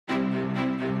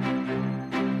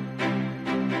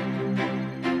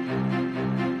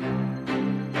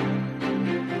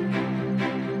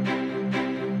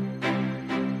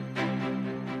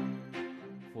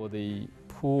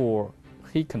poor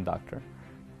heat conductor.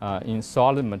 In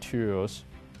solid materials,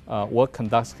 what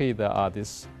conducts heat are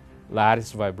this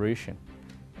lattice vibration.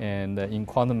 And in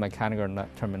quantum mechanical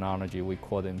terminology, we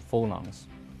call them phonons.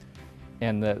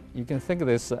 And you can think of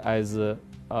this as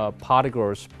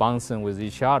particles bouncing with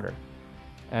each other.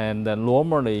 And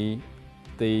normally,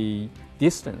 the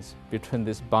distance between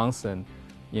this bouncing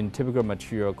in typical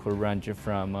material could range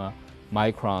from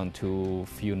micron to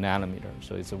few nanometers,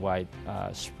 so it's a wide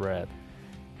spread.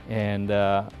 And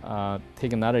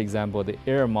take another example, the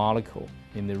air molecule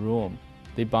in the room,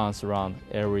 they bounce around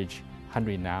average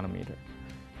 100 nanometer.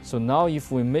 So now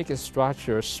if we make a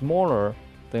structure smaller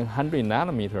than 100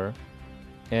 nanometer,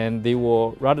 and they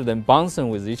will, rather than bouncing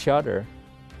with each other,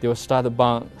 they will start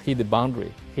to hit the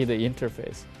boundary, hit the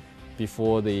interface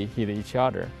before they hit each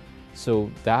other. So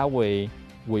that way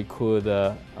we could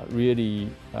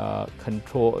really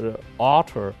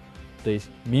alter the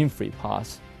mean free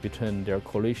path between their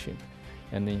collision.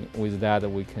 And then with that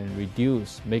we can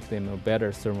make them a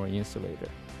better thermal insulator.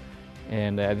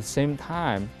 And at the same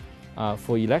time,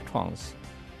 for electrons,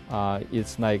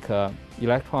 it's like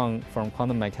electron from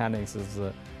quantum mechanics is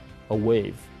a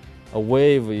wave. A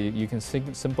wave, you can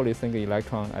simply think of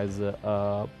electron as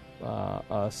a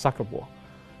soccer ball.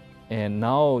 And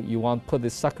now you want to put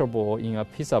this soccer ball in a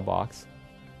pizza box,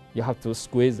 you have to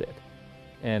squeeze it.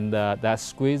 And that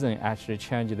squeezing actually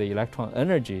changes the electron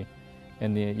energy.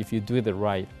 And if you do it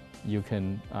right, you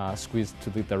can squeeze to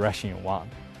the direction you want.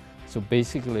 So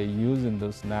basically using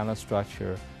those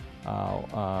nanostructure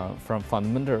from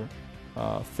fundamental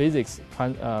physics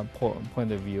point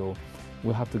of view,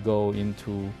 we have to go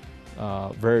into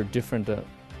very different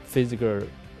physical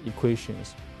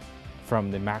equations from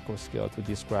the macro scale to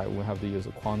describe. We have to use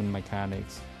quantum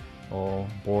mechanics or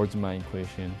Boltzmann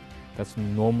equation. That's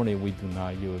normally we do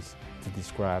not use to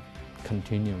describe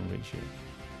continuum ratio.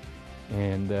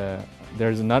 And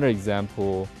there's another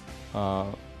example.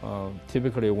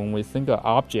 Typically when we think of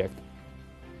object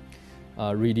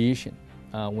radiation,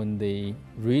 when they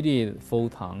radiate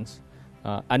photons,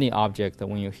 any object,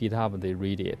 when you heat up, they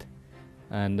radiate.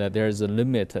 And there's a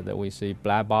limit that we say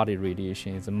black body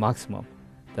radiation is the maximum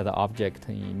that the object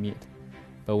can emit.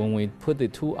 But when we put the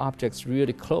two objects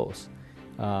really close,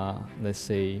 let's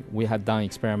say we had done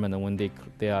experiment when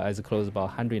they are as close as about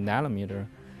 100 nanometer,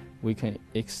 we can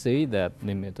exceed that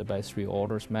limit by 3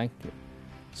 orders magnitude.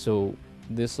 So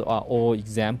these are all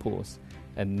examples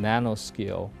at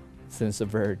nanoscale, since they're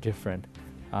very different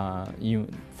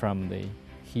from the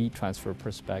heat transfer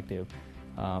perspective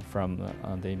from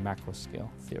the macro scale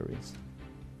theories.